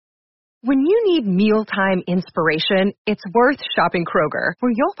When you need mealtime inspiration, it's worth shopping Kroger, where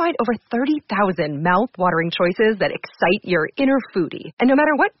you'll find over 30,000 mouth-watering choices that excite your inner foodie. And no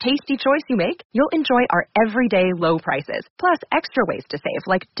matter what tasty choice you make, you'll enjoy our everyday low prices, plus extra ways to save,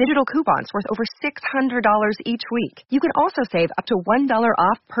 like digital coupons worth over $600 each week. You can also save up to $1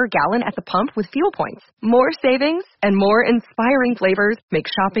 off per gallon at the pump with fuel points. More savings and more inspiring flavors make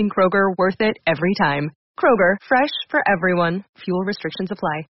shopping Kroger worth it every time. Kroger, fresh for everyone. Fuel restrictions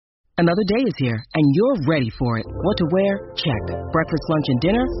apply. Another day is here, and you're ready for it. What to wear? Check. Breakfast, lunch, and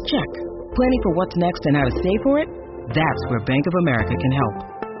dinner? Check. Planning for what's next and how to save for it? That's where Bank of America can help.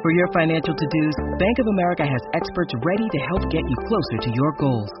 For your financial to-dos, Bank of America has experts ready to help get you closer to your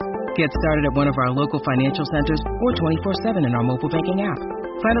goals. Get started at one of our local financial centers or 24/7 in our mobile banking app.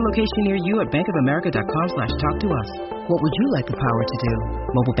 Find a location near you at bankofamerica.com/talktous. What would you like the power to do?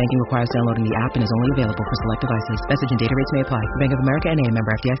 Mobile banking requires downloading the app and is only available for select devices. Message and data rates may apply. Bank of America N.A.,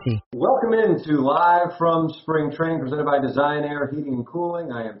 member FDIC. Welcome into Live from Spring Training, presented by Design Air Heating and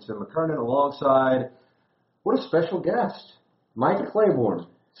Cooling. I am Tim McKernan, alongside, what a special guest, Mike Claiborne,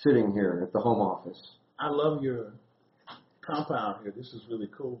 sitting here at the home office. I love your compound here. This is really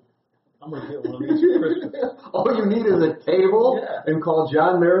cool. I'm going to get one of these for Christmas. All you need is a table and call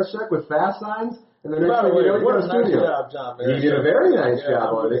John Marasek with fast signs, and the next thing you know, you're in the studio. Nice job, John Marasek. He did a very nice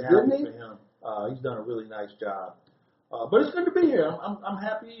job on it, didn't he? For him. He's done a really nice job. But it's good to be here. I'm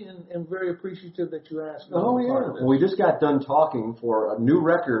happy and very appreciative that you asked me. Oh, yeah. Well, we just got done talking for a new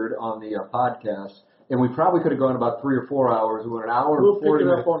record on the podcast, and we probably could have gone about 3 or 4 hours. We went an hour and 40 minutes. We'll pick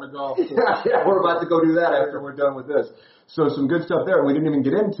it up on the golf course. Yeah, we're about to go do that after we're done with this. So some good stuff there. We didn't even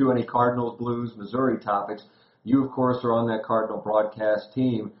get into any Cardinals, Blues, Missouri topics. You, of course, are on that Cardinal broadcast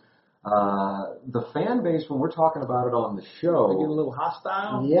team. The fan base, when we're talking about it on the show, they get a little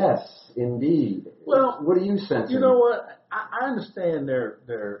hostile. Yes, indeed. Well, what do you sense? You know what? I understand their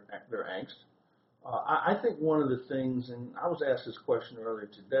angst. I think one of the things, and I was asked this question earlier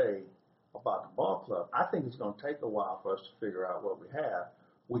today about the ball club. I think it's going to take a while for us to figure out what we have,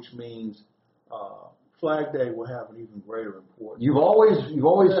 which means Flag Day will have an even greater importance. You've always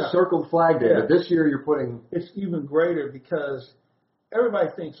circled Flag Day, but this year you're putting it's even greater because everybody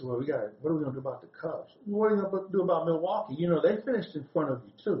thinks, well, what are we going to do about the Cubs? What are we going to do about Milwaukee? You know, they finished in front of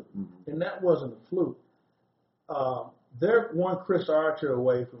you too, and that wasn't a fluke. They're one Chris Archer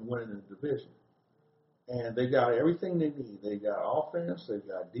away from winning the division, and they got everything they need. They got offense, they've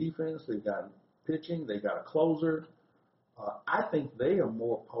got defense, they've got pitching, they got a closer. I think they are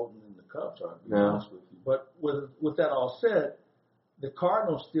more potent than the Cubs are, to be honest with you. But with that all said, the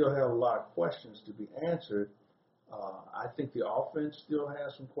Cardinals still have a lot of questions to be answered. I think the offense still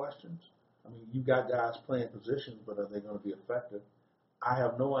has some questions. I mean, you got guys playing positions, but are they going to be effective? I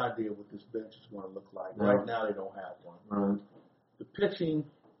have no idea what this bench is going to look like. Right. Right now, they don't have one. Right. The pitching,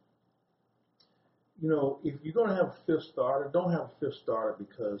 you know, if you're going to have a fifth starter, don't have a fifth starter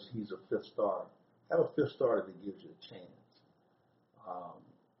because he's a fifth starter. Have a fifth starter that gives you a chance.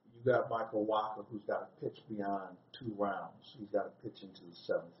 You got Michael Walker, who's got to pitch beyond 2 rounds. He's got to pitch into the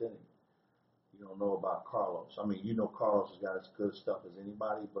 7th inning. You don't know about Carlos. I mean, you know Carlos has got as good stuff as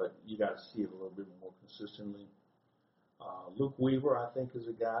anybody, but you got to see it a little bit more consistently. Luke Weaver, I think, is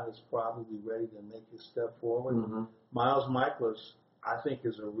a guy that's probably ready to make his step forward. Mm-hmm. Miles Michaelis, I think,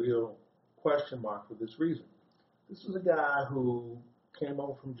 is a real question mark for this reason. This is a guy who came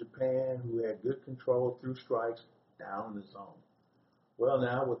over from Japan, who had good control through strikes down in the zone. Well,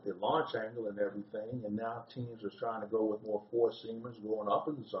 now with the launch angle and everything, and now teams are trying to go with more four-seamers going up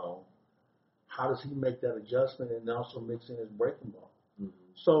in the zone, how does he make that adjustment and also mix in his breaking ball?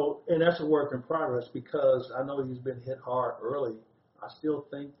 Mm-hmm. So, and that's a work in progress because I know he's been hit hard early. I still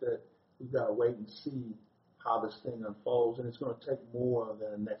think that we've got to wait and see how this thing unfolds, and it's going to take more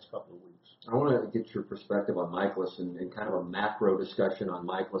than the next couple of weeks. I want to get your perspective on Michaelis and kind of a macro discussion on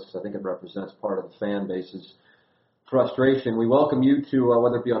Michaelis because I think it represents part of the fan base's frustration. We welcome you to,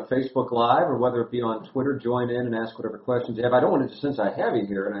 whether it be on Facebook Live or whether it be on Twitter, join in and ask whatever questions you have. I don't want to, since I have you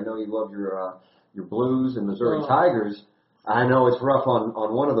here, and I know you love your Blues and Missouri Tigers, I know it's rough on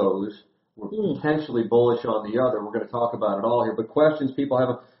one of those. We're potentially bullish on the other. We're going to talk about it all here. But questions people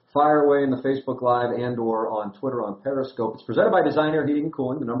have, fire away in the Facebook Live and or on Twitter on Periscope. It's presented by Design Air Heating and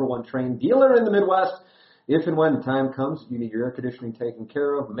Cooling, the #1 trained dealer in the Midwest. If and when the time comes you need your air conditioning taken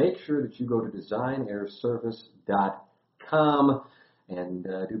care of, make sure that you go to designairservice.com and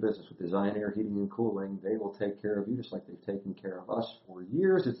do business with Design Air Heating and Cooling. They will take care of you just like they've taken care of us for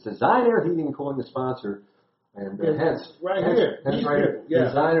years. It's Design Air Heating and Cooling, the sponsor And Hence, hence right here.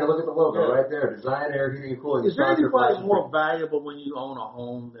 Designer, look at the logo right there. Design air heating and cooling. Is there anybody more valuable when you own a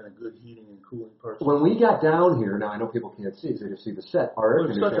home than a good heating and cooling person? When we got down here, now I know people can't see, so they just see the set. Our air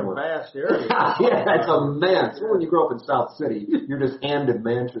conditioner. It's such a vast area. Yeah, it's immense. When you grow up in South City, you're just handed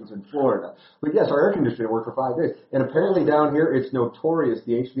mansions in Florida. But yes, our air conditioner worked for 5 days. And apparently down here, it's notorious.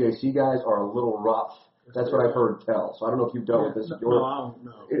 The HVAC guys are a little rough. That's what I've heard tell. So I don't know if you've dealt with this. No, I don't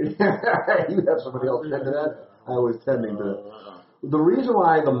know. You have somebody else tend to that? I was tending to. The reason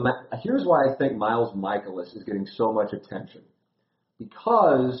why here's why I think Miles Mikolas is getting so much attention.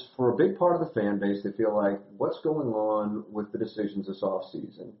 Because for a big part of the fan base, they feel like, what's going on with the decisions this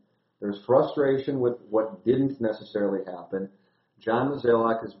offseason? There's frustration with what didn't necessarily happen. John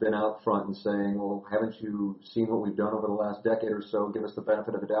Mozeliak has been out front and saying, well, haven't you seen what we've done over the last decade or so? Give us the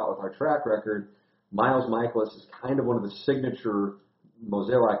benefit of the doubt with our track record. Miles Mikolas is kind of one of the signature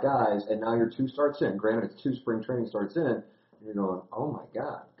Mozeliak guys, and now you're 2 starts in. Granted, it's 2 spring training starts in, and you're going, oh, my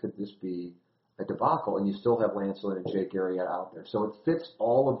God, could this be a debacle? And you still have Lance Lynn and Jake Arrieta out there. So it fits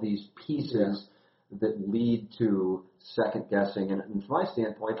all of these pieces that lead to second guessing, and from my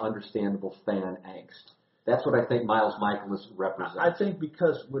standpoint, understandable fan angst. That's what I think Miles Mikolas represents. I think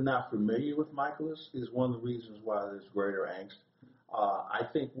because we're not familiar with Mikolas is one of the reasons why there's greater angst. I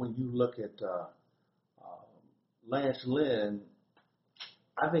think when you look at Lance Lynn,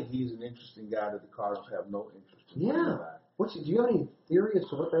 I think he's an interesting guy that the Cardinals have no interest in. Yeah. Do you have any theory as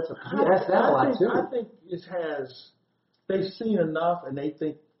to what that's about? You ask that a lot, too. I think they've seen enough, and they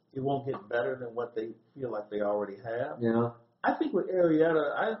think it won't get better than what they feel like they already have. Yeah. I think with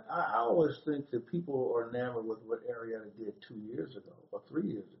Arrieta, I always think that people are enamored with what Arrieta did 2 years ago or 3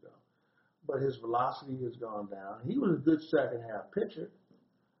 years ago. But his velocity has gone down. He was a good second-half pitcher.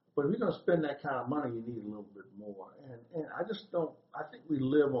 But if you're going to spend that kind of money, you need a little bit more. And I just don't – I think we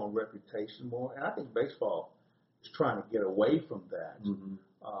live on reputation more. And I think baseball is trying to get away from that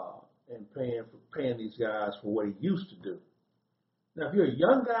and paying these guys for what he used to do. Now, if you're a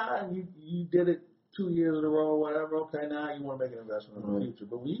young guy and you did it 2 years in a row or whatever, okay, now you want to make an investment in the future.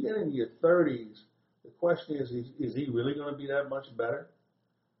 But when you get into your 30s, the question is he really going to be that much better?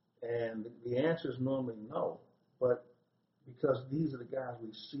 And the answer is normally no. But because these are the guys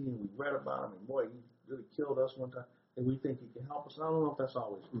we see and we read about him, and boy, he really killed us one time, and we think he can help us. I don't know if that's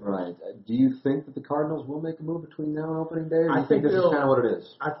always true. Right. Do you think that the Cardinals will make a move between now and opening day, or do you think this is kind of what it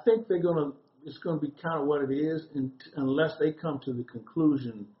is? I think it's going to be kind of what it is unless they come to the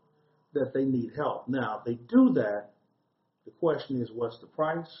conclusion that they need help. Now, if they do that, the question is, what's the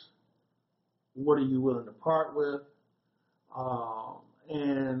price? What are you willing to part with?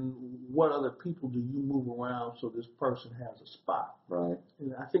 And what other people do you move around so this person has a spot? Right.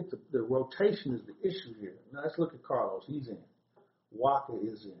 And I think the rotation is the issue here. Now, let's look at Carlos. He's in. Walker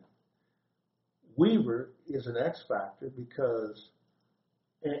is in. Weaver is an X factor because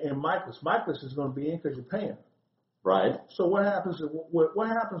 – and Mikolas is going to be in because you're paying him. Right. So what happens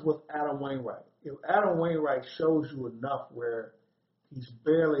with Adam Wainwright? If Adam Wainwright shows you enough where he's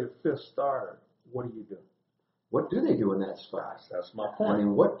barely a fifth starter, what do you do? What do they do in that spot? That's my point. I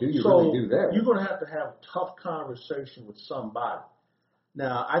mean, what do you really do there? You're going to have a tough conversation with somebody.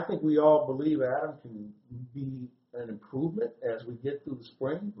 Now, I think we all believe Adam can be an improvement as we get through the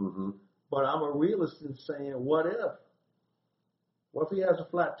spring. Mm-hmm. But I'm a realist in saying, what if? What if he has a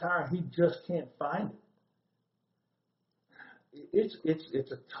flat tire and he just can't find it?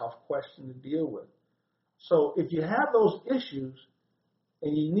 It's a tough question to deal with. So if you have those issues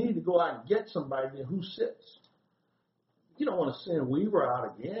and you need to go out and get somebody, then who sits? You don't want to send Weaver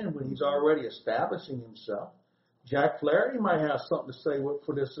out again when he's already establishing himself. Jack Flaherty might have something to say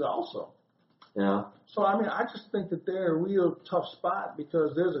for this also. Yeah. So, I mean, I just think that they're a real tough spot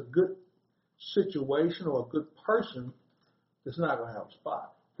because there's a good situation or a good person that's not going to have a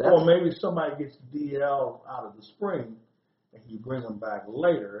spot. Or maybe somebody gets DL out of the spring and you bring him back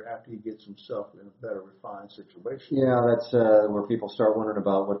later after he gets himself in a better refined situation. Yeah, that's where people start wondering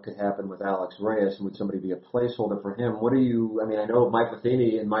about what could happen with Alex Reyes and would somebody be a placeholder for him. I know Mike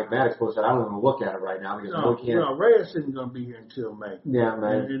Matheny and Mike Maddox both said, I don't even look at it right now because we can't. No, Reyes isn't going to be here until May. Yeah,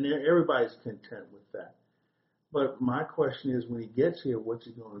 May. And everybody's content with that. But my question is, when he gets here, what's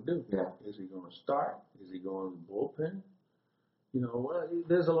he going to do? Yeah. Is he going to start? Is he going to the bullpen?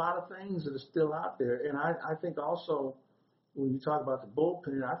 There's a lot of things that are still out there. And I think also, when you talk about the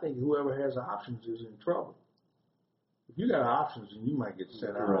bullpen, I think whoever has options is in trouble. If you got options, then you might get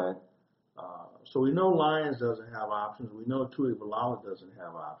sent out. Right. So we know Lyons doesn't have options. We know Tui Valala doesn't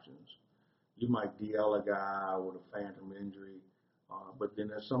have options. You might DL a guy with a phantom injury, but then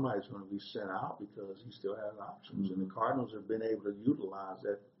there's somebody's going to be sent out because he still has options. Mm-hmm. And the Cardinals have been able to utilize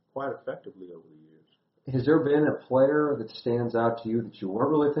that quite effectively over the years. Has there been a player that stands out to you that you weren't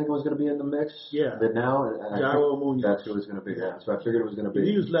really thinking was going to be in the mix? Yeah. That now, Jairo Munoz. that's who it was going to be. Yeah. So I figured it was going to be. If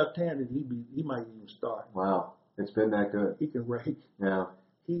he was left-handed, he might even start. Wow, it's been that good. He can rake. Yeah.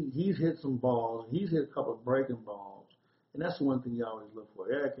 He's hit some balls. He's hit a couple of breaking balls, and that's the one thing you always look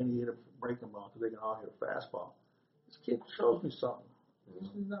for. Yeah, can he hit a breaking ball? Because they can all hit a fastball. This kid shows me something.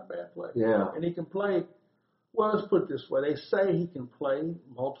 He's not a bad player. Yeah. And he can play. Well, let's put it this way. They say he can play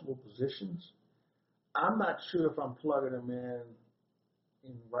multiple positions. I'm not sure if I'm plugging him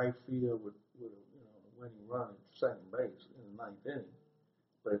in right field with a winning run at second base in the ninth inning.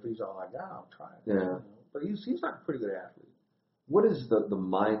 But if he's all I got, I'll try it. Yeah. But he seems like a pretty good athlete. What is the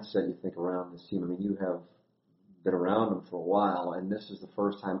mindset you think around this team? I mean, you have been around them for a while, and this is the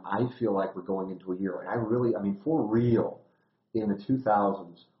first time I feel like we're going into a year. And for real, in the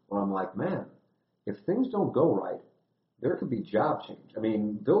 2000s, where I'm like, man, if things don't go right, there could be job change. I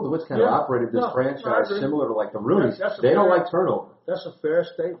mean, Bill DeWitt's kind of operated this franchise similar to like the Rooneys. They don't like turnover. That's a fair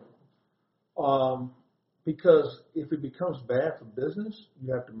statement. Because if it becomes bad for business,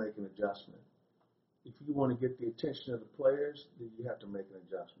 you have to make an adjustment. If you want to get the attention of the players, then you have to make an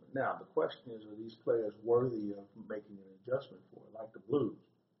adjustment. Now, the question is, are these players worthy of making an adjustment for it, like the Blues?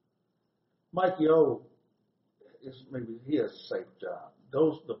 Mikey O, he has a safe job.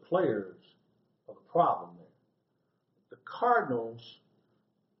 The players are the problem there. The Cardinals,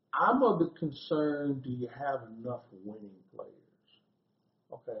 I'm of the concern, do you have enough winning players?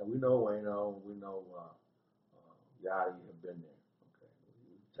 Okay, we know Waino, we know Yachty have been there. Okay,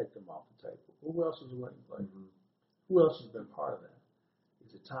 we take them off the table. Who else is a winning player? Mm-hmm. Who else has been part of that?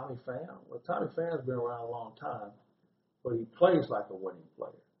 Is it Tommy Pham? Well, Tommy Pham's been around a long time, but he plays like a winning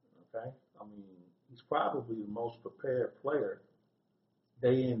player. Okay, I mean, he's probably the most prepared player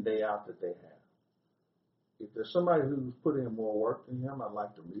day in, day out that they have. If there's somebody who's put in more work than him, I'd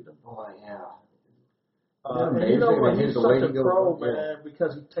like to meet him. Oh, yeah. And you know what? He's such a pro, man,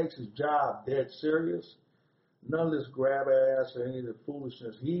 because he takes his job dead serious. None of this grab ass or any of the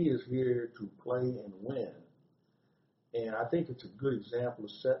foolishness. He is here to play and win. And I think it's a good example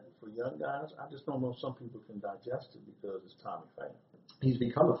of setting for young guys. I just don't know if some people can digest it because it's Tommy Pham. He's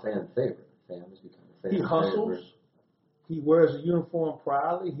become a fan favorite. Pham has become a fan favorite. He hustles. He wears a uniform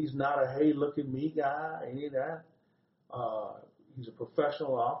proudly. He's not a, hey, look at me guy, any of that. He's a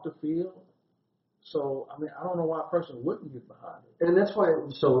professional off the field. So, I mean, I don't know why a person wouldn't get behind it. And that's why,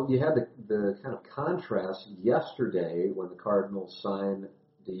 so you had the kind of contrast yesterday when the Cardinals signed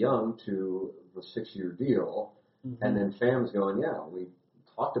DeYoung to the 6-year deal, and then Pham's going, yeah, we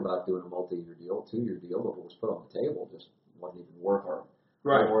talked about doing a multi-year deal, 2-year deal, but what was put on the table just wasn't even worth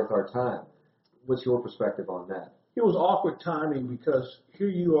our time. What's your perspective on that? It was awkward timing because here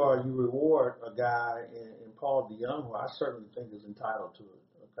you are, you reward a guy in Paul DeYoung, who I certainly think is entitled to it.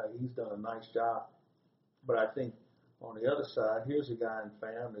 Okay, he's done a nice job, but I think on the other side, here's a guy in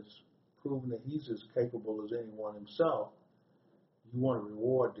Pham that's proven that he's as capable as anyone himself. You want to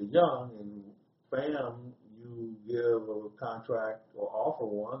reward DeYoung, and Pham, you give a contract or offer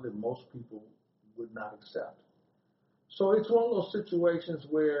one that most people would not accept. So it's one of those situations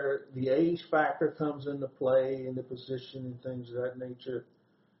where the age factor comes into play and the position and things of that nature.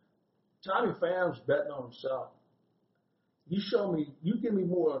 Tommy Pham's betting on himself. You give me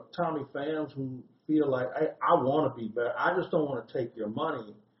more Tommy Phams who feel like, I want to be better. I just don't want to take your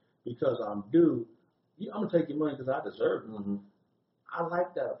money because I'm due. I'm going to take your money because I deserve it. Mm-hmm. I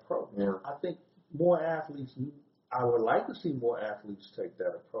like that approach. Yeah. I think more athletes, I would like to see more athletes take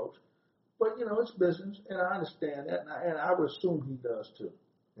that approach. But, it's business, and I understand that, and I would assume he does too.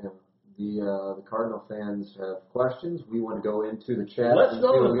 Yeah. The Cardinal fans have questions. We want to go into the chat. Let's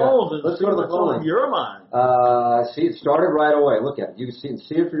go to the polls and see what's on your mind. See, it started right away. Look at it. You can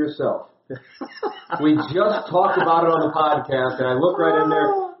see it for yourself. We just talked about it on the podcast, and I look right in there,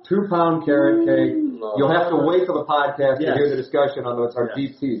 2-pound carrot cake. You'll have to wait for the podcast to hear the discussion on what's our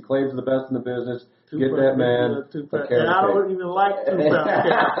deep teas. Claves are the best in the business. Get that man. And I don't even like 2-pound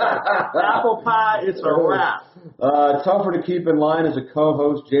carrot. Apple pie, it's a wrap. Tougher to keep in line as a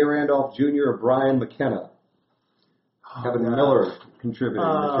co-host, Jay Randolph Jr. or Brian McKenna. Kevin Miller contributed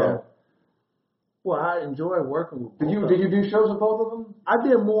in the chat. Well, I enjoy working with both. Did you do shows with both of them? I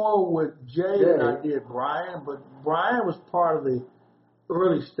did more with Jay than I did Brian, but Brian was part of the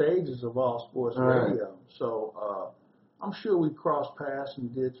early stages of All Sports Radio. So I'm sure we crossed paths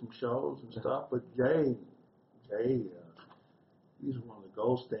and did some shows and stuff, but Jay, he's one of the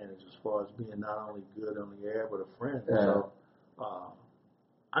gold standards as far as being not only good on the air, but a friend. Yeah. So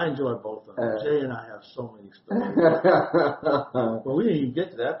I enjoy both of them. Jay and I have so many stories. Well, we didn't even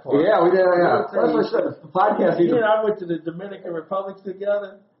get to that part. Yeah, we did. Yeah. That's what I said. The podcast. He and I went to the Dominican Republic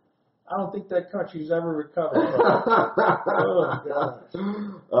together. I don't think that country's ever recovered from it. Oh,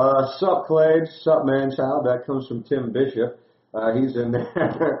 God. Sup, Claves? Sup, man-child? That comes from Tim Bishop. He's in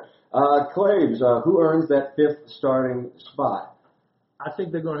there. Claves, who earns that 5th starting spot? I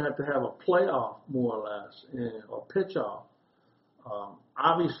think they're going to have a playoff, more or less, or pitch-off.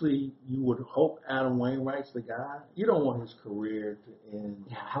 Obviously, you would hope Adam Wainwright's the guy. You don't want his career to end.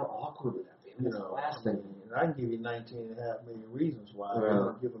 Yeah, how awkward would that be? You know, last thing. I can give you 19.5 million reasons why. They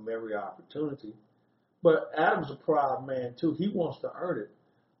don't give him every opportunity. But Adam's a proud man, too. He wants to earn it.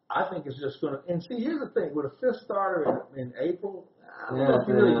 I think it's just going to – and see, here's the thing. With a 5th starter in April, I don't know if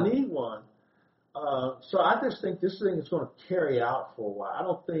you really need one. So I just think this thing is going to carry out for a while. I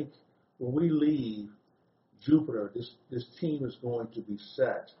don't think when we leave Jupiter, this team is going to be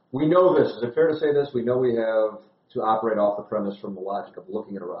set. We know this. Is it fair to say this? We know we have to operate off the premise from the logic of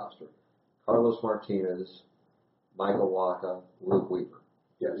looking at a roster. Carlos Martinez, Michael Wacha, Luke Weaver.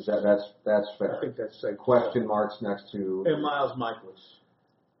 Yes. That's fair. I think that's safe. Question marks next to... And Miles Michaelis.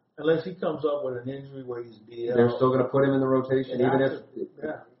 Unless he comes up with an injury where he's DL. They're still going to put him in the rotation, even if...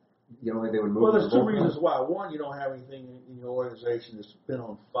 Yeah. You know, they would move. Well, there's 2 reasons why. One, you don't have anything in your organization that's been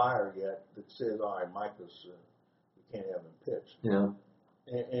on fire yet that says, all right, Michael's, you can't have him pitch. Yeah.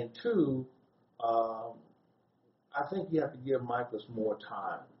 And 2, I think you have to give Michael's more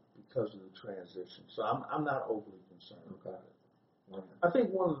time because of the transition. So I'm not overly concerned about it. Okay. I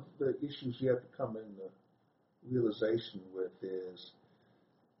think one of the issues you have to come into realization with is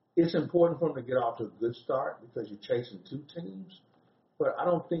it's important for him to get off to a good start because you're chasing 2 teams. But I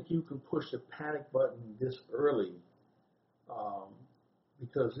don't think you can push the panic button this early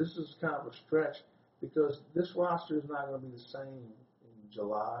because this is kind of a stretch because this roster is not going to be the same in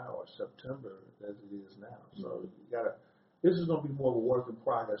July or September as it is now. So this is going to be more of a work in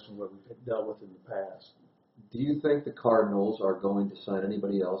progress than what we've dealt with in the past. Do you think the Cardinals are going to sign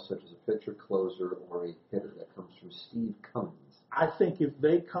anybody else, such as a pitcher, closer, or a hitter? That comes from Steve Cummins. I think if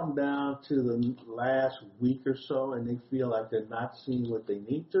they come down to the last week or so and they feel like they're not seeing what they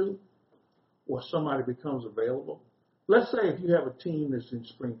need to, or somebody becomes available. Let's say if you have a team that's in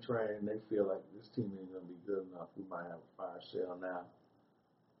spring training and they feel like this team ain't going to be good enough, we might have a fire sale now,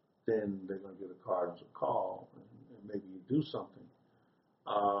 then they're going to give the Cardinals a call and maybe you do something.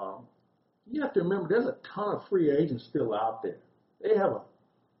 You have to remember there's a ton of free agents still out there. They have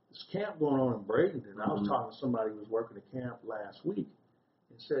this camp going on in Bradenton. I was talking to somebody who was working the camp last week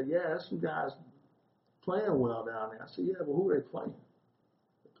and said, yeah, there's some guys playing well down there. I said, yeah, but who are they playing?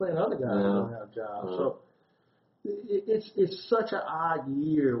 They're playing other guys who don't have jobs. So it's such an odd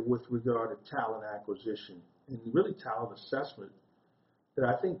year with regard to talent acquisition and really talent assessment that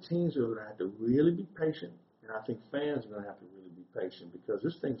I think teams are going to have to really be patient, and I think fans are going to have to really be patient because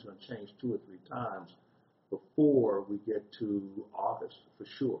this thing's going to change 2 or 3 times before we get to August, for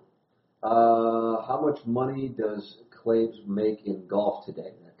sure. How much money does Claves make in golf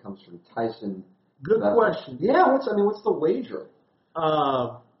today? That comes from Tyson. Good question. Yeah, what's the wager?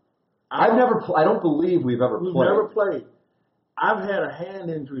 I don't believe we've ever played. We've never played. I've had a hand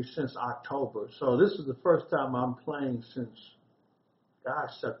injury since October, so this is the first time I'm playing since,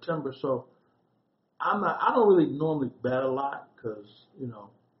 September. So I don't really normally bet a lot because,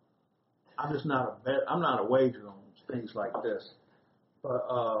 I'm just not I'm not a wager on things like this. But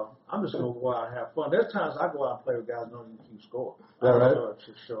I'm just going to go out and have fun. There's times I go out and play with guys who don't even keep score. Is that right?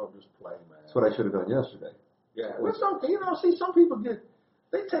 Just show up, just play, man. That's what I should have done yesterday. Yeah, it's okay. See, some people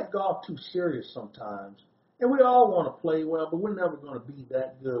they take golf too serious sometimes. And we all want to play well, but we're never going to be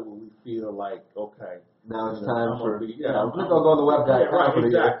that good where we feel like, okay. Now it's time for, I'm going to go on the web back. Yeah, right,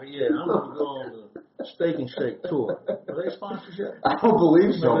 exactly, yeah. I'm going to go on the Steak and Shake tour. Are they sponsors yet? I don't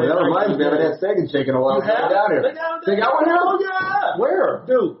believe so, man. That reminds me, I haven't had Steak and Shake in a while. You have? Down here. They got one here? Oh, yeah. Where?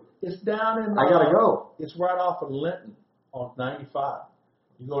 Dude, it's down in... I got to go. It's right off of Linton on 95.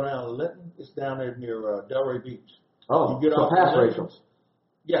 You go down to Linton, it's down there near Delray Beach. Oh, you get so off pass ratios.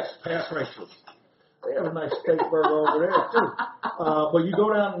 Yes, pass ratios. They have a nice steak burger over there, too. But you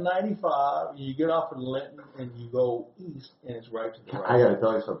go down to 95, you get off in Linton, and you go east, and it's right to the right. I got to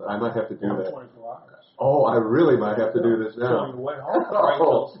tell you something. I might have to do that. 24 hours. Oh, I really might have to do this now. So you went home.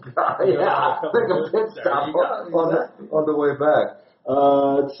 Oh, God, yeah. Take a pit stop on the way back.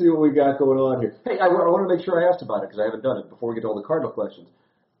 Let's see what we got going on here. Hey, I want to make sure I asked about it because I haven't done it before we get to all the Cardinal questions.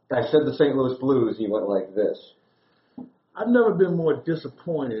 I said the St. Louis Blues, and you went like this. I've never been more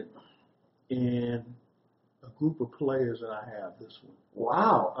disappointed in a group of players than I have this one.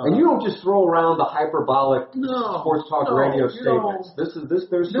 Wow. And you don't just throw around the hyperbolic sports talk radio statements. This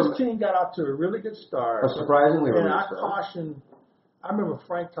team got out to a really good start. A surprisingly really good start. I remember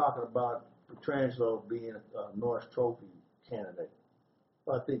Frank talking about Petrangelo being a Norris Trophy candidate.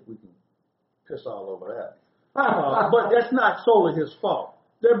 Well, I think we can piss all over that. But that's not solely his fault.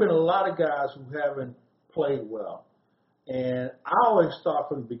 There have been a lot of guys who haven't played well. And I always thought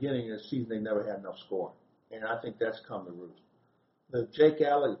from the beginning of the season they never had enough scoring. And I think that's come to roost. The Jake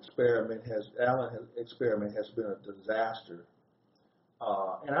Allen experiment has been a disaster.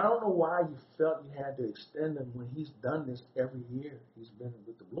 And I don't know why you felt you had to extend him when he's done this every year. He's been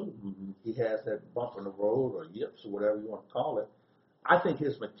with the Blues. Mm-hmm. He has that bump in the road or yips or whatever you want to call it. I think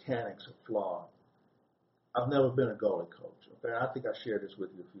his mechanics are flawed. I've never been a goalie coach. Okay? I think I shared this with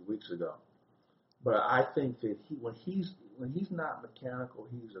you a few weeks ago. But I think that when he's not mechanical,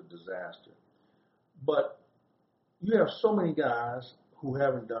 he's a disaster. But you have so many guys who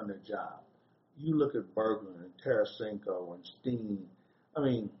haven't done their job. You look at Berglund and Tarasenko and Steen. I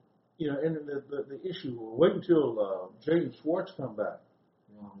mean, you know, and the issue, wait until Jaden Schwartz come back.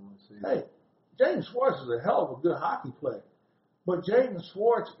 Hey, Jaden Schwartz is a hell of a good hockey player. But Jaden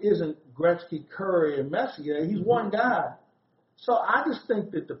Schwartz isn't Gretzky, Curry, and Messier. He's one guy. So I just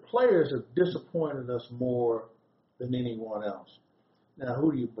think that the players have disappointed us more than anyone else. Now,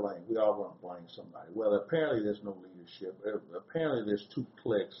 who do you blame? We all want to blame somebody. Well, apparently there's no leadership. Apparently there's two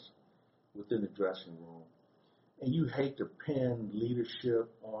cliques within the dressing room. And you hate to pin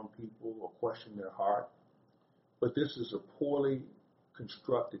leadership on people or question their heart. But this is a poorly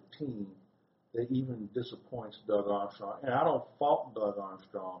constructed team that even disappoints Doug Armstrong. And I don't fault Doug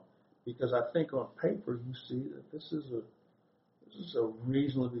Armstrong because I think on paper you see that this is a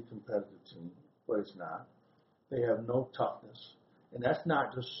reasonably competitive team, but it's not. They have no toughness. And that's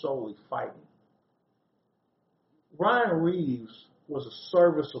not just solely fighting. Ryan Reeves was a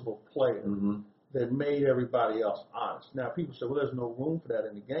serviceable player that made everybody else honest. Now, people say, well, there's no room for that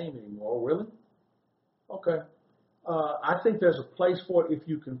in the game anymore. Oh, really? Okay. I think there's a place for it if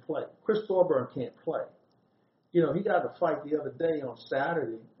you can play. Chris Thorburn can't play. You know, he got to fight the other day on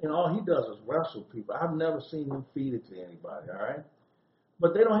Saturday, and all he does is wrestle people. I've never seen him feed it to anybody, all right?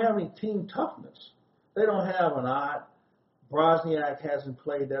 But they don't have any team toughness. They don't have an odd. Brozniak hasn't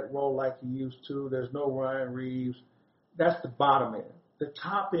played that role like he used to. There's no Ryan Reeves. That's the bottom end. The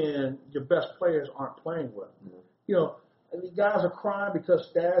top end, your best players aren't playing well. Mm-hmm. You know, the guys are crying because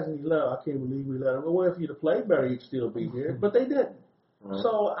Stastny left. I can't believe we let him. Well, if you'd have played better, he'd still be here. But they didn't. Right.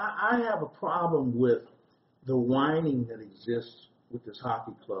 So I have a problem with the whining that exists with this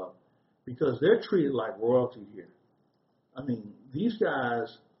hockey club because they're treated like royalty here. I mean, these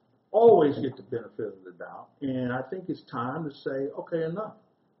guys always get the benefit of the doubt. And I think it's time to say, okay, enough.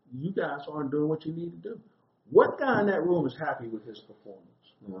 You guys aren't doing what you need to do. What guy in that room is happy with his performance?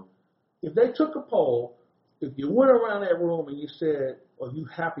 Yeah. If they took a poll, if you went around that room and you said, are you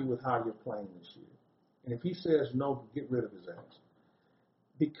happy with how you're playing this year? And if he says no, get rid of his ass.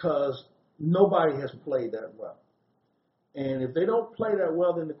 Because nobody has played that well. And if they don't play that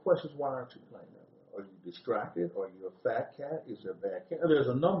well, then the question is, why aren't you playing that well? Are you distracted? Are you a fat cat? Is there a bad cat? There's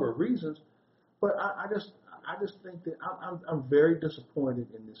a number of reasons. But I just think that I'm very disappointed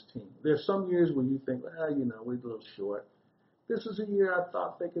in this team. There's some years where you think, well, you know, we're a little short. This is a year I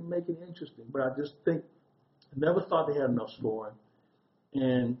thought they could make it interesting. But I just think, I never thought they had enough scoring.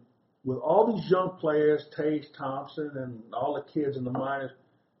 And with all these young players, Tage Thompson and all the kids in the minors,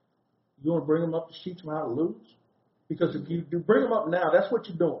 you want to bring them up to teach them how to lose? Because if you bring them up now, that's what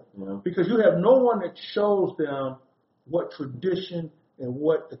you're doing. Yeah. Because you have no one that shows them what tradition and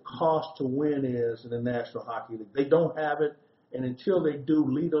what the cost to win is in the National Hockey League. They don't have it, and until they do,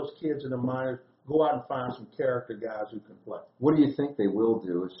 lead those kids in the minors, go out and find some character guys who can play. What do you think they will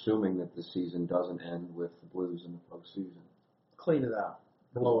do, assuming that the season doesn't end with the Blues in the postseason? Clean it out.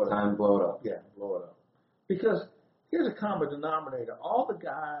 Blow it up. Time to blow it up. Yeah, blow it up. Because here's a common denominator. All the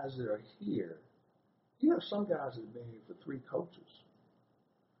guys that are here, you have some guys that have been here for 3 coaches.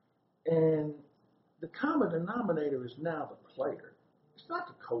 And the common denominator is now the player. It's not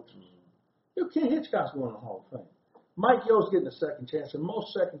the coaches. You know, Ken Hitchcock's going to the Hall of Fame. Mike Yo's getting a second chance, and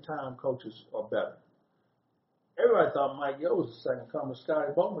most second-time coaches are better. Everybody thought Mike Yo was the second coming.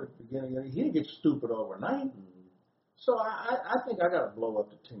 Scotty Bowman at the beginning, and he didn't get stupid overnight. Mm-hmm. So I think I got to blow up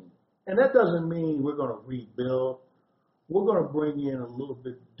the team. And that doesn't mean we're going to rebuild. We're going to bring in a little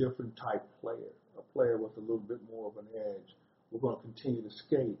bit different type player, a player with a little bit more of an edge. We're going to continue to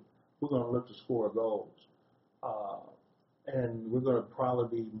skate. We're going to look to score goals. And we're going to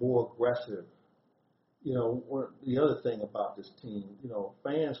probably be more aggressive. You know, the other thing about this team, you know,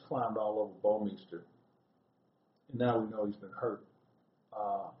 fans climbed all over Bouwmeester, and now we know he's been hurt.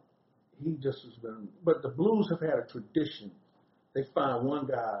 He just has been, but the Blues have had a tradition. They find one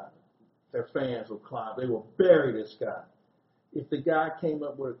guy, their fans will climb. They will bury this guy. If the guy came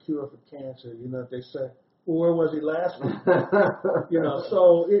up with a cure for cancer, you know what they say? Well, where was he last week?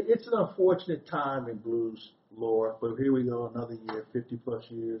 So it's an unfortunate time in blues lore, but here we go, another year, 50-plus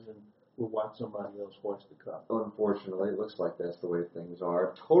years, and we'll watch somebody else hoist the cup. Unfortunately, it looks like that's the way things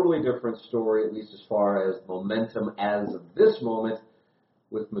are. Totally different story, at least as far as momentum as of this moment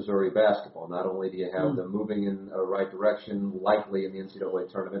with Missouri basketball. Not only do you have them moving in a right direction, likely in the NCAA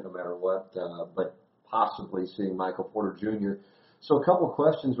tournament no matter what, but possibly seeing Michael Porter Jr. So a couple of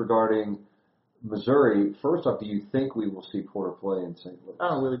questions regarding Missouri. First off, do you think we will see Porter play in St. Louis? I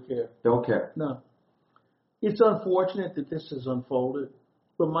don't really care. Don't care? No. It's unfortunate that this has unfolded,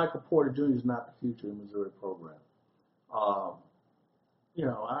 but Michael Porter Jr. is not the future of the Missouri program. I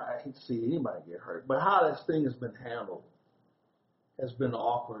hate to see anybody get hurt, but how this thing has been handled has been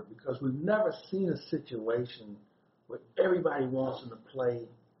awkward because we've never seen a situation where everybody wants him to play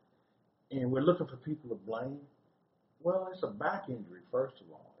and we're looking for people to blame. Well, it's a back injury, first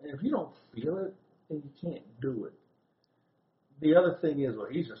of all. And if you don't feel it, then you can't do it. The other thing is, well,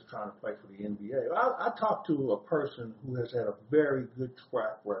 he's just trying to play for the NBA. I talked to a person who has had a very good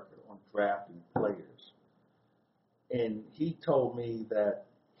track record on drafting players. And he told me that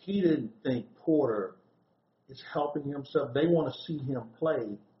he didn't think Porter is helping himself. They want to see him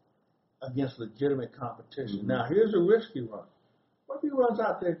play against legitimate competition. Mm-hmm. Now, here's a risky run. What if he runs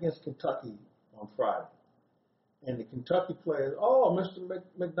out there against Kentucky on Friday? And the Kentucky players, Mr.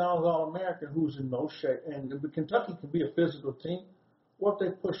 McDonald's All-American, who's in no shape. And Kentucky can be a physical team. What if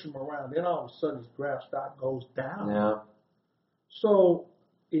they push him around? Then all of a sudden his draft stock goes down. Yeah. So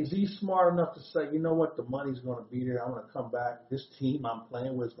is he smart enough to say, you know what, the money's going to be there. I'm going to come back. This team I'm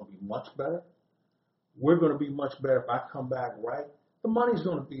playing with is going to be much better. We're going to be much better if I come back right. The money's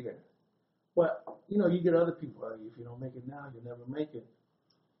going to be there. But, you get other people, if you don't make it now, you'll never make it.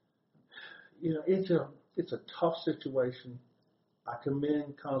 It's a tough situation. I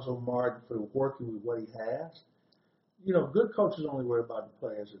commend Cuonzo Martin for working with what he has. Good coaches only worry about the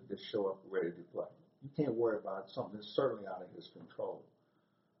players that show up ready to play. You can't worry about something that's certainly out of his control.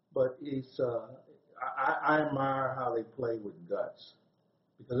 But I admire how they play with guts.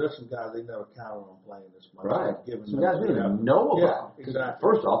 Because there's some guys they never counted on playing this much. Right. Some guys we didn't even know about. Yeah, exactly.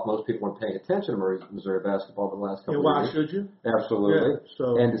 First off, most people weren't paying attention to Missouri basketball for the last couple of years. Why should you? Absolutely.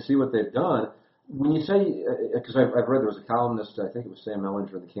 Yeah, and to see what they've done. When you say, because I've read there was a columnist, I think it was Sam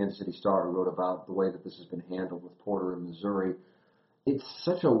Ellinger in the Kansas City Star, who wrote about the way that this has been handled with Porter in Missouri. It's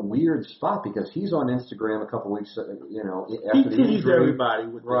such a weird spot because he's on Instagram a couple weeks, after the injury. He teased everybody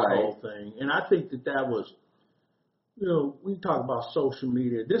with this whole thing. And I think that was, we talk about social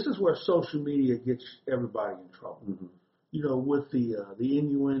media. This is where social media gets everybody in trouble. Mm-hmm. With the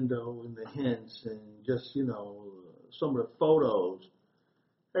innuendo and the hints and just, some of the photos.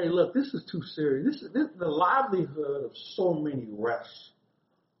 Hey, look, this is too serious. This the livelihood of so many rests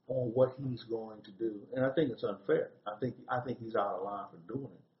on what he's going to do, and I think it's unfair. I think he's out of line for doing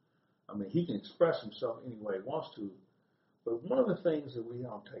it. I mean, he can express himself any way he wants to, but one of the things that we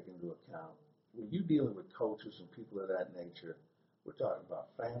don't take into account when you're dealing with coaches and people of that nature, we're talking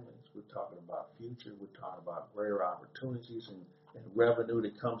about families, we're talking about future, we're talking about greater opportunities and revenue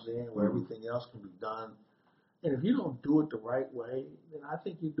that comes in where everything else can be done. And if you don't do it the right way, then I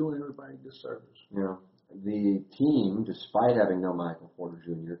think you're doing everybody a disservice. Yeah. The team, despite having no Michael Porter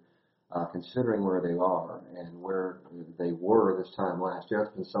Jr., considering where they are and where they were this time last year,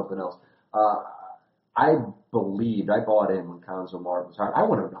 it's been something else. I bought in when Cuonzo Martin was hired. I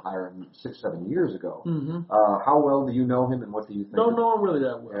wanted to hire him 6-7 years ago. Mm-hmm. How well do you know him, and what do you think? Don't know him really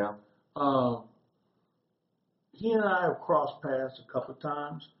that well. Yeah. He and I have crossed paths a couple of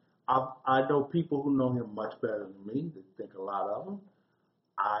times. I know people who know him much better than me. They think a lot of him.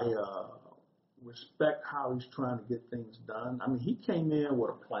 I respect how he's trying to get things done. I mean, he came in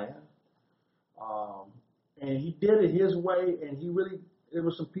with a plan, and he did it his way. And there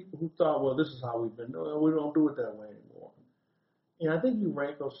were some people who thought, well, this is how we've been doing it. We don't do it that way anymore. And I think he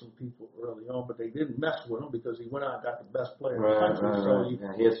rankled some people early on, but they didn't mess with him because he went out and got the best player in the country.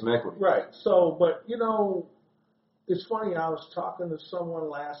 So he had some equity. Right. So, but it's funny, I was talking to someone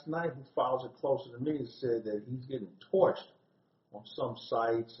last night who follows it closer to me and said that he's getting torched on some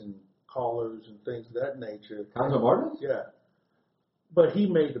sites and callers and things of that nature. Cuonzo Martin? Yeah. But he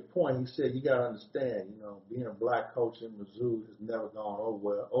made the point, he said, you got to understand, being a black coach in Mizzou has never gone over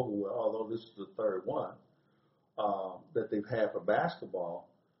well, although this is the third one that they've had for basketball.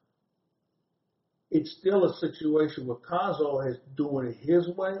 It's still a situation where Cuonzo is doing it his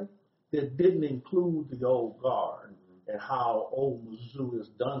way that didn't include the old guard and how old Mizzou has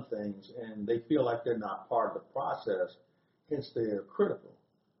done things, and they feel like they're not part of the process, hence they're critical.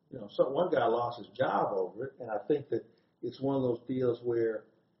 So one guy lost his job over it, and I think that it's one of those deals where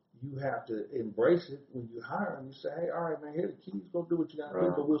you have to embrace it when you hire them. You say, hey, all right, man, here are the keys. Go do what you got to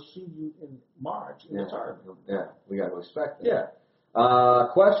do, but we'll see you in March in the tournament. Yeah, we got to expect that. Yeah.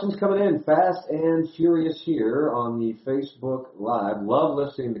 Questions coming in fast and furious here on the Facebook Live. Love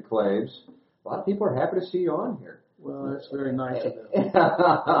listening to Claves. A lot of people are happy to see you on here. Well, that's very nice of them. They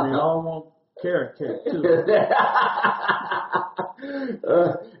all want carrot cake, too.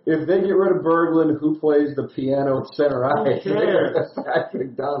 If they get rid of Berglund, who plays the piano at center ice? Who cares?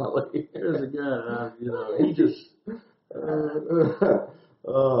 Patrick Donnelly. Here's a guy, he just...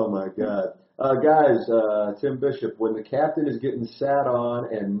 Oh, my God. Guys, Tim Bishop, when the captain is getting sat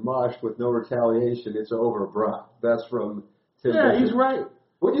on and mushed with no retaliation, it's over, bruh. That's from Tim Bishop. Yeah, he's right.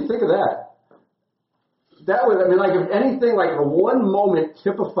 What do you think of that? That was, like, if anything, like, the one moment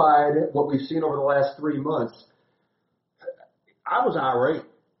typified what we've seen over the last 3 months. I was irate.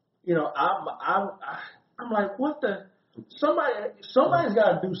 I'm like, what the? Somebody's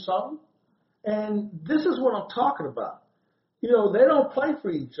got to do something. And this is what I'm talking about. They don't play for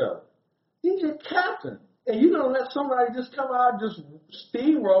each other. He's your captain. And you're going to let somebody just come out and just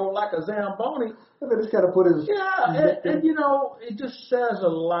steamroll like a Zamboni. They just got to put his... Yeah, and it just says a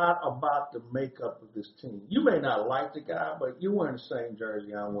lot about the makeup of this team. You may not like the guy, but you're wearing the same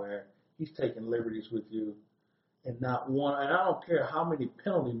jersey I'm wearing. He's taking liberties with you. And not one, and I don't care how many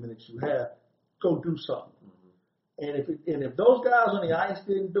penalty minutes you have, go do something. Mm-hmm. And if those guys on the ice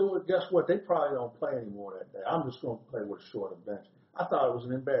didn't do it, guess what? They probably don't play anymore that day. I'm just going to play with a shorter bench. I thought it was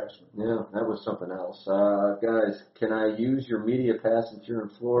an embarrassment. Yeah, that was something else. Guys, can I use your media pass since you're in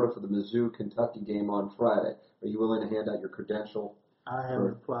Florida for the Mizzou-Kentucky game on Friday? Are you willing to hand out your credential? I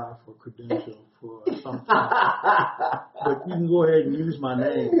haven't applied for a credential for some time. But you can go ahead and use my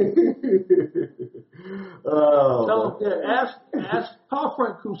name. Call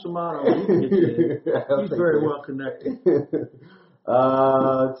Frank Cusimano. He can get you in. He's very well connected.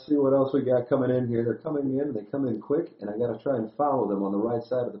 Let's see what else we got coming in here. They're coming in. They come in quick, and I got to try and follow them on the right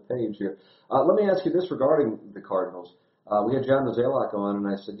side of the page here. Let me ask you this regarding the Cardinals. We had John Mozeliak on, and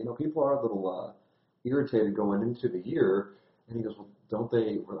I said, people are a little irritated going into the year. And he goes, well, have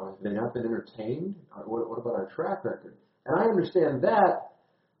they not been entertained? What about our track record? And I understand that,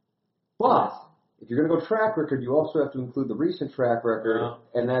 but if you're going to go track record, you also have to include the recent track record,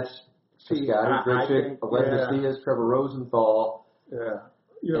 and that's Scotty Bridget, Alexis Diaz, Trevor Rosenthal. Yeah.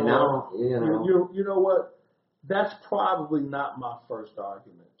 You know what? That's probably not my first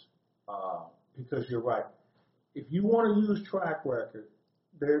argument, because you're right. If you want to use track record,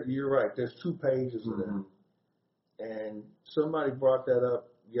 you're right. There's 2 pages of that. And somebody brought that up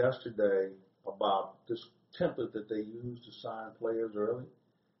yesterday about this template that they use to sign players early.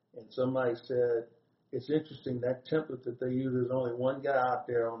 And somebody said, it's interesting, that template that they use, there's only one guy out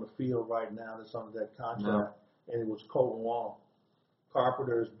there on the field right now that's under that contract, and it was Colton Wong.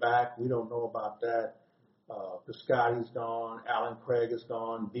 Carpenter's back. We don't know about that. Piscotty's gone. Alan Craig is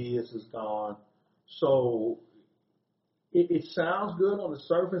gone. Diaz is gone. So it sounds good on the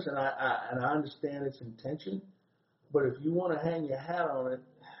surface, and I understand its intention. But if you want to hang your hat on it,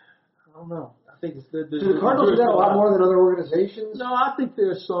 I don't know. I think it's do the Cardinals do that a lot more than other organizations? No, I think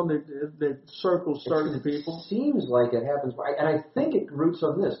there's some that circle certain people. It seems like it happens, and I think it roots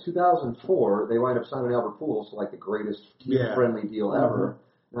on this. 2004, they wind up signing Albert Pujols, like the greatest team-friendly deal ever.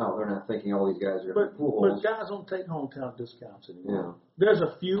 No, they're not thinking all these guys are Pujols. But guys don't take hometown discounts anymore. Yeah. There's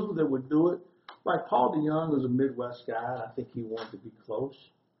a few that would do it. Like Paul DeYoung was a Midwest guy, and I think he wanted to be close.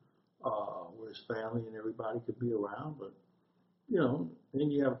 Where his family and everybody could be around, but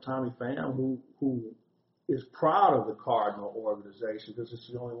then you have Tommy Pham who is proud of the Cardinal organization because it's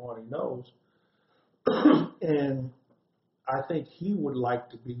the only one he knows, and I think he would like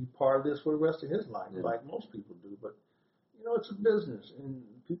to be part of this for the rest of his life, like most people do. But it's a business, and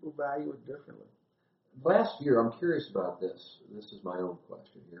people value it differently. Last year, I'm curious about this. This is my own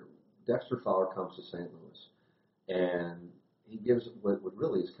question here. Dexter Fowler comes to St. Louis, and he gives what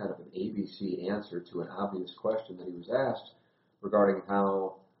really is kind of an ABC answer to an obvious question that he was asked regarding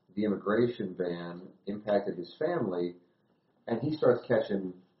how the immigration ban impacted his family, and he starts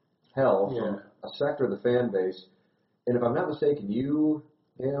catching hell from a sector of the fan base. And if I'm not mistaken, you,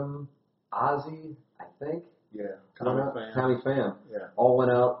 him, Ozzy, I think, Tommy Pham, all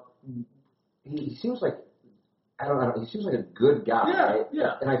went out. He seems like he seems like a good guy. Yeah,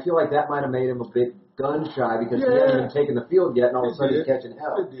 yeah. And I feel like that might have made him a bit gun shy because he hadn't even taken the field yet, and all of a sudden he's catching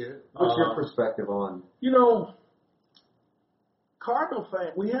hell. It did. What's your perspective on? Cardinal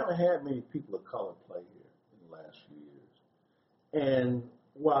fans, we haven't had many people of color play here in the last few years. And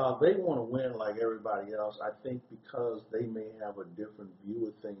while they want to win like everybody else, I think because they may have a different view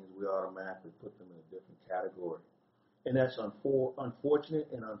of things, we automatically put them in a different category. and that's unfortunate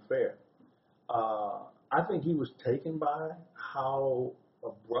and unfair. I think he was taken by how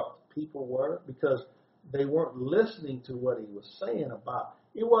abrupt people were because they weren't listening to what he was saying about.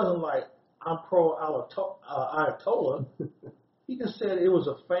 It wasn't like, I'm pro Ayatollah. He just said it was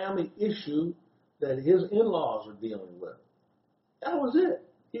a family issue that his in-laws were dealing with. That was it.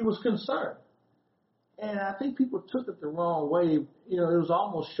 He was concerned. And I think people took it the wrong way. You know, it was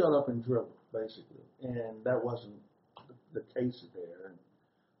almost shut up and dribble, basically. And that wasn't the case there.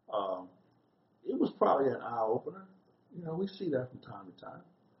 And it was probably an eye-opener. You know, we see that from time to time.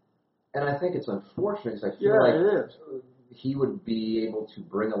 And I think it's unfortunate because I feel like it is. He would be able to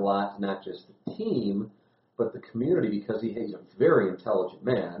bring a lot to not just the team, but the community because he's a very intelligent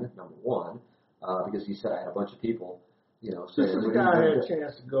man, number one, because he said I had a bunch of people, you know, saying... This guy had a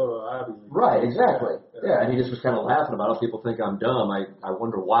chance to go to Ivy League. Right, exactly. Yeah, and he just was kind of laughing about it. People think I'm dumb. I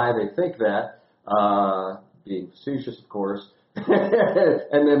wonder why they think that, being facetious, of course.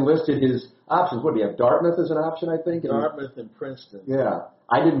 And then listed his options. What do you have? Dartmouth as an option, I think. Dartmouth and Princeton. Yeah,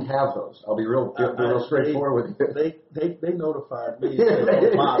 I didn't have those. I'll be real straightforward with you. They notified me. Don't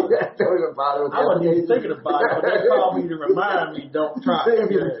even bother with I wasn't even thinking about it, but they called me to remind me, don't try.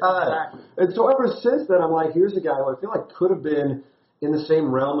 Save you time. Exactly. And so ever since then, I'm like, here's a guy who I feel like could have been in the same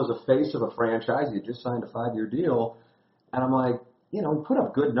realm as a face of a franchise. He had just signed a 5-year deal, and I'm like, you know, he put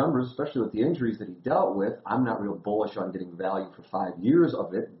up good numbers, especially with the injuries that he dealt with. I'm not real bullish on getting value for 5 years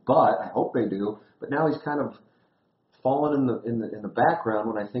of it, but I hope they do. But now he's kind of fallen in the background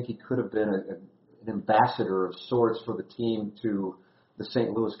when I think he could have been an ambassador of sorts for the team to the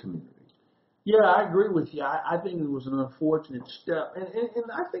St. Louis community. Yeah, I agree with you. I think it was an unfortunate step. And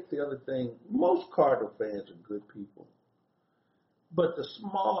I think the other thing, most Cardinal fans are good people. But the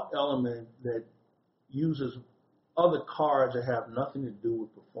small element that uses other cards that have nothing to do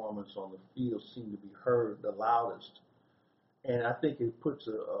with performance on the field seem to be heard the loudest. And I think it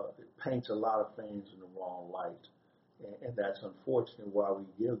paints a lot of fans in the wrong light. And that's unfortunate why we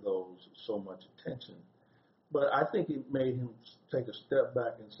give those so much attention. But I think it made him take a step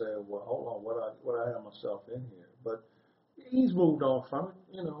back and say, well, hold on, what I have myself in here. But he's moved on from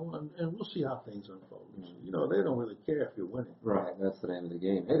it, you know, and we'll see how things unfold. You know, they don't really care if you're winning. Right, that's the name of the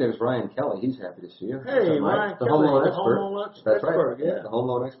game. Hey, there's Ryan Kelly. He's happy to see you. Hey, Ryan the Kelly, home loan the expert. home loan That's expert, right. yeah. The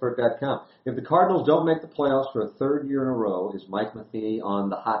homeloanexpert.com. If the Cardinals don't make the playoffs for a third year in a row, is Mike Matheny on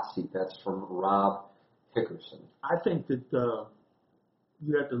the hot seat? That's from Rob Hickerson. I think that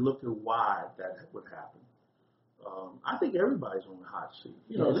you have to look at why that would happen. I think everybody's on the hot seat.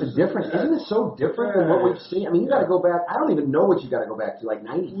 You know, it's different. Isn't it so different than what we've seen? I mean, you got to go back. I don't even know what you got to go back to, like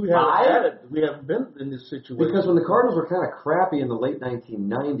 95? We haven't been in this situation. Because when the Cardinals were kind of crappy in the late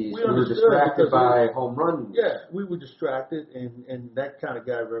 1990s, we were distracted by home runs. Yeah, we were distracted, and that kind of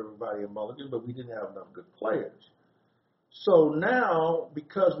gave everybody a mulligan, but we didn't have enough good players. So now,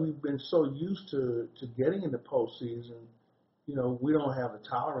 because we've been so used to getting in the postseason, you know, we don't have the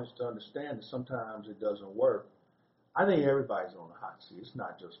tolerance to understand that sometimes it doesn't work. I think everybody's on the hot seat. It's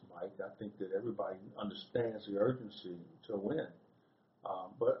not just Mike. I think that everybody understands the urgency to win.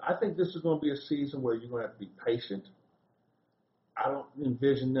 But I think this is going to be a season where you're going to have to be patient. I don't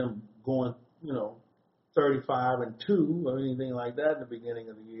envision them going, you know, 35-2 or anything like that in the beginning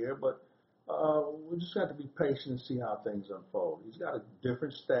of the year. But we just have to be patient and see how things unfold. He's got a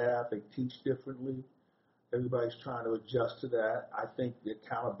different staff. They teach differently. Everybody's trying to adjust to that. I think the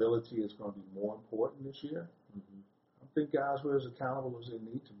accountability is going to be more important this year. Mm-hmm. I think guys were as accountable as they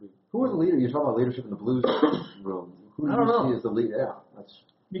need to be. Who are the leaders? You're talking about leadership in the Blues room. Who do you see as the leader? Yeah, that's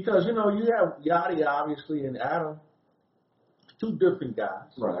because, you know, you have Yachty, obviously, and Adam, two different guys.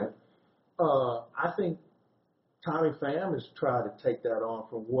 Right. I think Tommy Pham has tried to take that on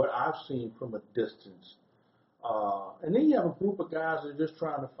from what I've seen from a distance. And then you have a group of guys that are just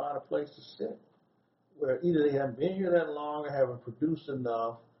trying to find a place to sit, where either they haven't been here that long or haven't produced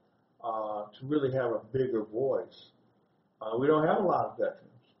enough to really have a bigger voice. We don't have a lot of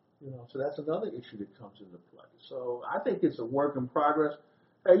veterans, you know, so that's another issue that comes into play. So I think it's a work in progress.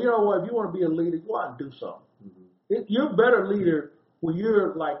 Hey, you know what? If you want to be a leader, go out and do something. Mm-hmm. You're a better leader when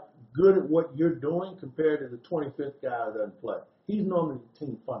you're, like, good at what you're doing compared to the 25th guy that doesn't play. He's normally the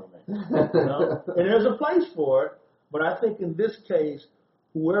team funny man, you know? And there's a place for it, but I think in this case,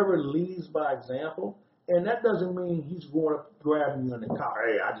 whoever leads by example, and that doesn't mean he's going up grabbing you in the car.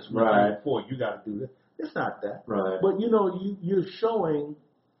 Hey, I just went right before. You got to do this. It's not that. Right. But, you know, you're showing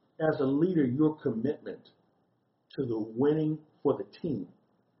as a leader your commitment to the winning for the team.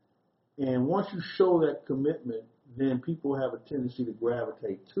 And once you show that commitment, then people have a tendency to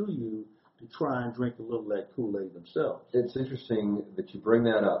gravitate to you to try and drink a little of that Kool-Aid themselves. It's interesting that you bring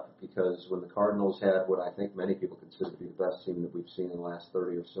that up because when the Cardinals had what I think many people consider to be the best team that we've seen in the last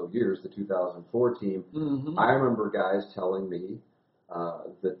 30 or so years, the 2004 team, I remember guys telling me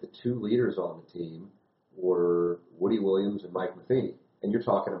that the two leaders on the team were Woody Williams and Mike Matheny. And you're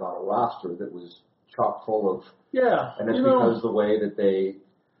talking about a roster that was chock full of, and that's because of the way that they.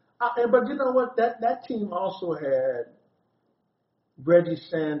 But you know what? That team also had Reggie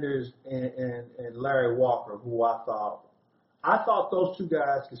Sanders and Larry Walker, who I thought those two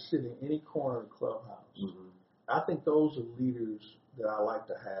guys could sit in any corner of the clubhouse. I think those are leaders that I like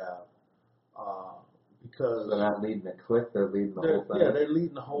to have because they're not leading a clique; they're leading the whole thing. Yeah, they're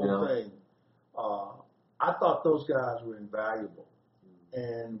leading the whole thing. I thought those guys were invaluable,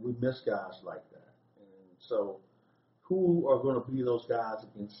 and we miss guys like that. And so, who are going to be those guys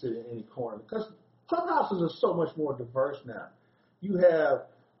that can sit in any corner? Because clubhouses are so much more diverse now. You have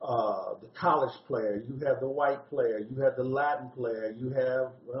the college player, you have the white player, you have the Latin player, you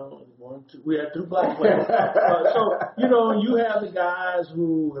have we have two black players. So you have the guys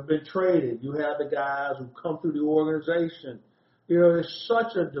who have been traded, you have the guys who come through the organization. It's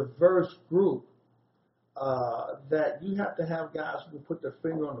such a diverse group that you have to have guys who can put their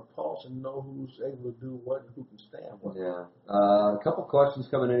finger on the pulse and know who's able to do what and who can stand what. Yeah. A couple questions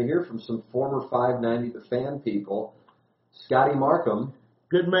coming in here from some former 590 The Fan people. Scotty Markham.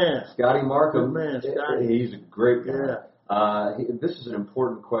 Good man. Scotty Markham. Good man, Scotty. He's a great guy. Yeah. This is an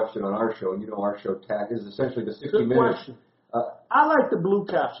important question on our show. Our show is essentially the 60 Good minutes. Question. I like the blue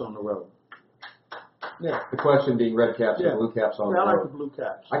caps on the road. Yeah. The question being red caps and blue caps on the road. I like the blue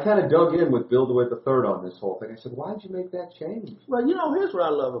caps. I kind of dug in with Bill DeWitt III on this whole thing. I said, why did you make that change? Well, here's what I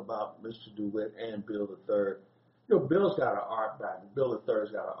love about Mr. DeWitt and Bill III. Bill's got an art background. Bill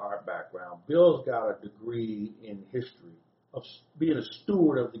III's got an art background. Bill's got a degree in history of being a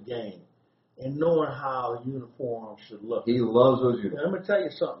steward of the game and knowing how the uniform should look. He loves those uniforms. Let me tell you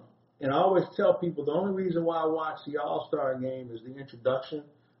something. And I always tell people the only reason why I watch the All-Star game is the introduction,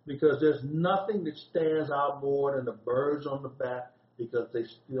 because there's nothing that stands out more than the birds on the back because they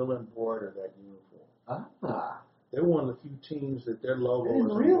still embroider that uniform. They're one of the few teams that their logo is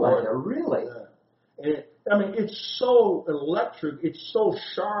embroidered. Really? Yeah. And it's so electric, it's so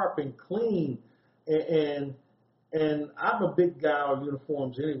sharp and clean, and I'm a big guy on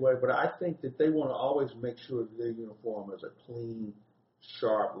uniforms anyway, but I think that they want to always make sure that their uniform has a clean,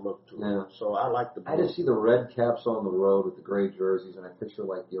 sharp look to it. Yeah. So I like the blue. I just see the red caps on the road with the gray jerseys, and I picture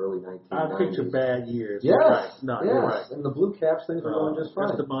like the early 1990s. I picture bad years. Yes. Right. No, yes. You're right. And the blue caps, things are going just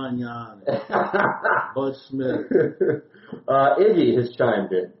fine. Esteban Yan, Bud Smith. Iggy has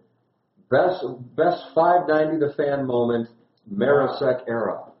chimed in. Best 590 The Fan moment, Marisek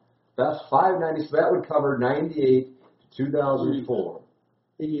era. Best 590, so that would cover 98 to 2004.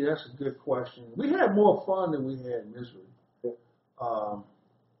 Iggy, that's a good question. We had more fun than we had misery.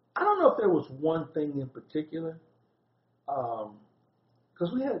 I don't know if there was one thing in particular,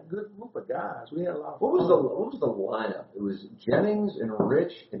 because we had a good group of guys. We had a lot of fun. What was the lineup? It was Jennings and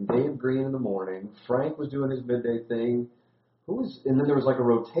Rich and Dave Green in the morning. Frank was doing his midday thing. And then there was like a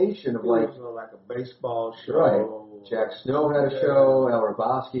rotation of like a baseball show. Right. Jack Snow had a show. Al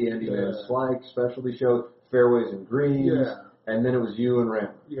Raboski, Andy Van Slyke, specialty show, Fairways and Greens. Yeah. And then it was you and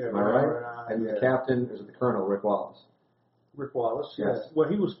Rammer. Yeah, am I right? And the captain, is it the Colonel, Rick Wallace? Rick Wallace, yes. Well,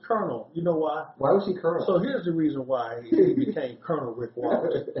 he was Colonel. You know why? Why was he Colonel? So here's the reason why he became Colonel Rick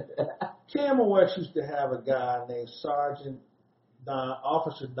Wallace. Camel West used to have a guy named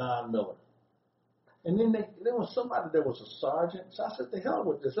Officer Don Miller. And then there was somebody that was a sergeant. So I said, the hell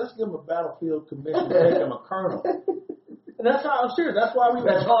with this. Let's give him a battlefield commission and make him a colonel. And that's how I'm serious. That's why we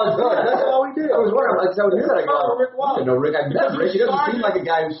That's all we did. I was wondering, like, so Rick Wallace. I know Rick. I met Rick. He doesn't seem like a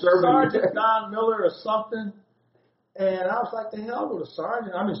guy who served. Sergeant Don Miller or something. And I was like, the hell with a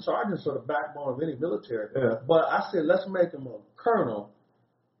sergeant. I mean, sergeants are the backbone of any military. Yeah. But I said, let's make him a colonel.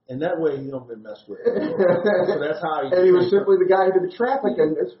 And that way he don't get messed with. So that's how he. And he was simply the guy who did the traffic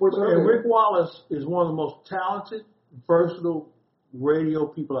and sports. And Rick Wallace is one of the most talented, versatile radio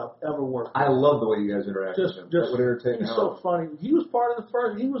people I've ever worked with. I love the way you guys interact with him. That would entertain. He's so funny. He was part of the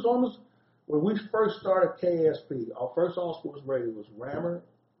first. He was on this when we first started KSP. Our first all sports radio was Rammer,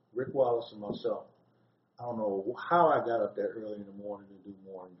 Rick Wallace, and myself. I don't know how I got up that early in the morning to do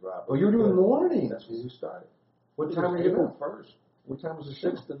morning drive. Oh, you were doing morning. That's when we started. What time were you doing? First. What time was the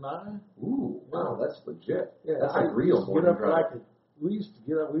show? 6 to 9. Ooh, wow, that's legit. Yeah, that's like real morning drive. We used to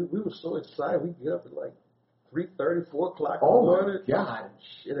get up. We were so excited. We'd get up at like 3:30, 4 o'clock. Oh my God!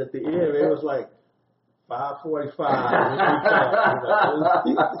 And at the end, it was like 5:45.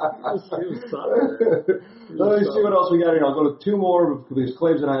 It was something. Let me see what else we got here. I'll go to two more because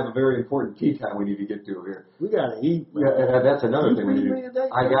Claves and I have a very important tea time we need to get to here. We gotta eat. Man. Yeah, that's another thing we need to do. Today?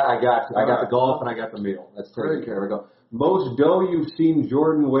 I got the golf and I got the meal. That's taken care of. We go. Most dough you've seen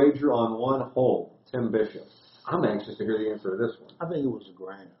Jordan wager on one hole. Tim Bishop. I'm anxious to hear the answer to this one. I think it was a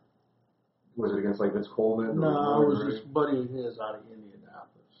grand. Was it against like Vince Coleman? No, it was this buddy of his out of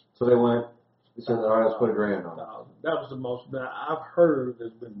Indianapolis. So they went. He said, "All right, let's put a grand on it." That was the most. Now, I've heard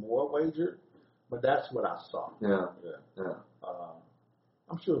there's been more wagered, but that's what I saw. Yeah.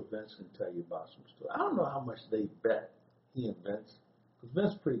 I'm sure Vince can tell you about some stuff. I don't know how much they bet, he and Vince. Because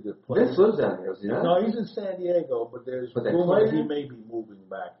Vince's a pretty good player. Vince lives down here, yeah? No, he's in San Diego, but there's rumors he may be moving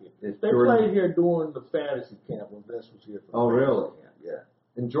back here. They played here during the fantasy camp when Vince was here. For the really? Camp. Yeah.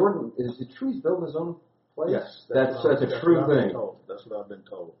 And Jordan, is it true he's building his own place? Yes. That's a true thing. That's what I've been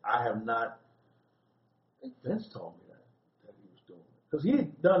told. I have not. I think Vince told me that he was doing it. Because he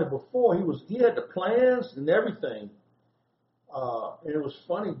had done it before. He had the plans and everything. And it was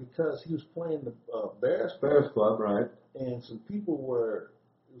funny because he was playing the Bears Club, right? And some people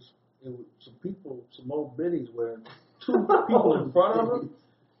some old biddies were two people in front of him,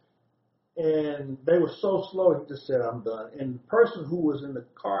 and they were so slow. He just said, "I'm done." And the person who was in the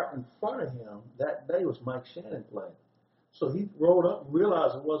cart in front of him that day was Mike Shannon playing. So he rolled up and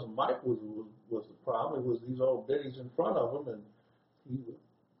realized it wasn't Mike was the problem. It was these old biddies in front of him, and he would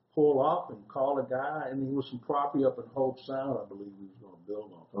pull off and call a guy. And there was some property up in Hope Sound, I believe, he was going to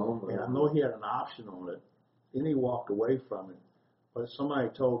build on. And I know he had an option on it. Then he walked away from it. But somebody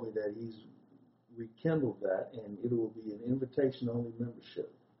told me that he's rekindled that, and it will be an invitation-only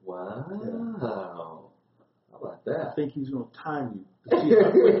membership. Wow. Yeah. How about that? I think he's going to time you to see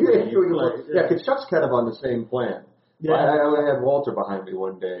how quickly you play. Yeah, because Chuck's kind of on the same plan. Yeah. I had Walter behind me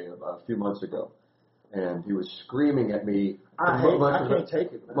one day a few months ago, and he was screaming at me. I can't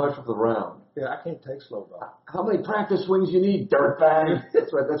take it, man. Much of the round. Yeah, I can't take slow ball. How many practice swings you need, dirtbag?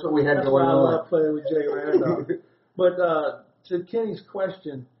 That's what we had going on. I love playing with Jay Randolph. But to Kenny's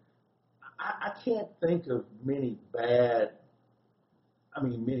question, I can't think of many bad. I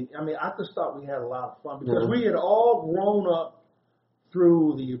just thought we had a lot of fun because we had all grown up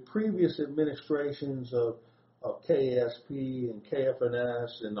through the previous administrations of KSP and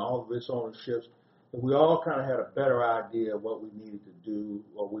KFNS and all of its ownerships. And we all kind of had a better idea of what we needed to do,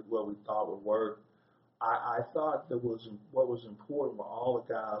 what we thought would work. I thought what was important were all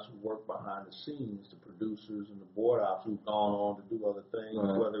the guys who worked behind the scenes, the producers and the board ops who've gone on to do other things,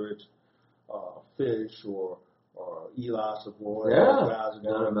 whether it's Fish or Eli Savoy, those guys are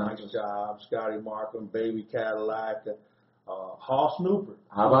doing a nice job. Scotty Markham, Baby Cadillac, Hall Snooper.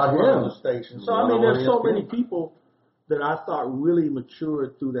 How about him? The station. So there's so many people that I thought really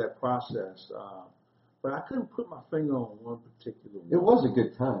matured through that process. But I couldn't put my finger on one particular one. It was a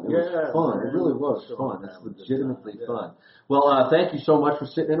good time. It was fun. Man. It really was fun. It's legitimately fun. Well, thank you so much for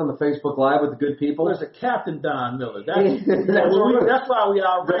sitting in on the Facebook Live with the good people. There's a Captain Don Miller. That's why we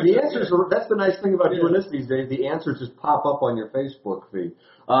are. The answers. That's the nice thing about doing this these days. The answers just pop up on your Facebook feed.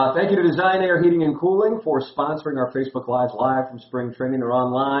 Thank you to Design Air Heating and Cooling for sponsoring our Facebook Lives live from spring training or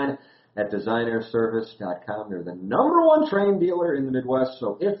online at designairservice.com. They're the #1 Trane dealer in the Midwest,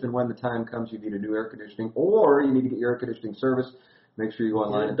 so if and when the time comes you need a new air conditioning or you need to get your air conditioning service, make sure you go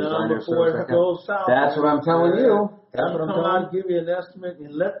online at designairservice.com. That's what I'm telling you. That's what I'm telling you. Give you an estimate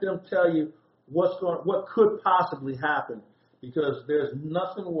and let them tell you what could possibly happen, because there's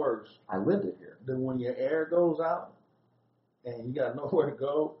nothing worse. I lived it here. Than when your air goes out and you got nowhere to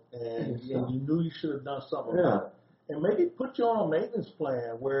go and you knew you should have done something about it. And maybe put you on a maintenance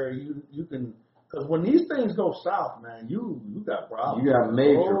plan where you can, because when these things go south, man, you got problems. You got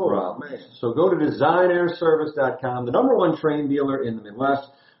major problems. Man. So go to designairservice.com, the #1 Trane dealer in the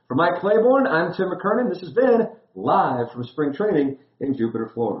Midwest. For Mike Claiborne, I'm Tim McKernan. This has been live from spring training in Jupiter,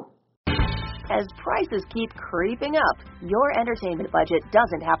 Florida. As prices keep creeping up, your entertainment budget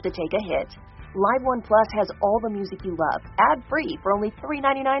doesn't have to take a hit. Live One Plus has all the music you love, ad-free for only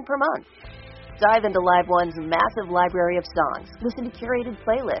 $3.99 per month. Dive into Live One's massive library of songs, listen to curated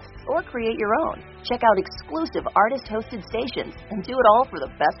playlists, or create your own. Check out exclusive artist-hosted stations, and do it all for the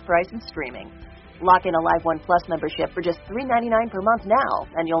best price in streaming. Lock in a Live One Plus membership for just $3.99 per month now,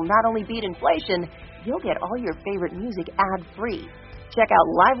 and you'll not only beat inflation, you'll get all your favorite music ad-free. Check out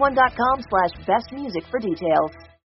liveone.com/bestmusic for details.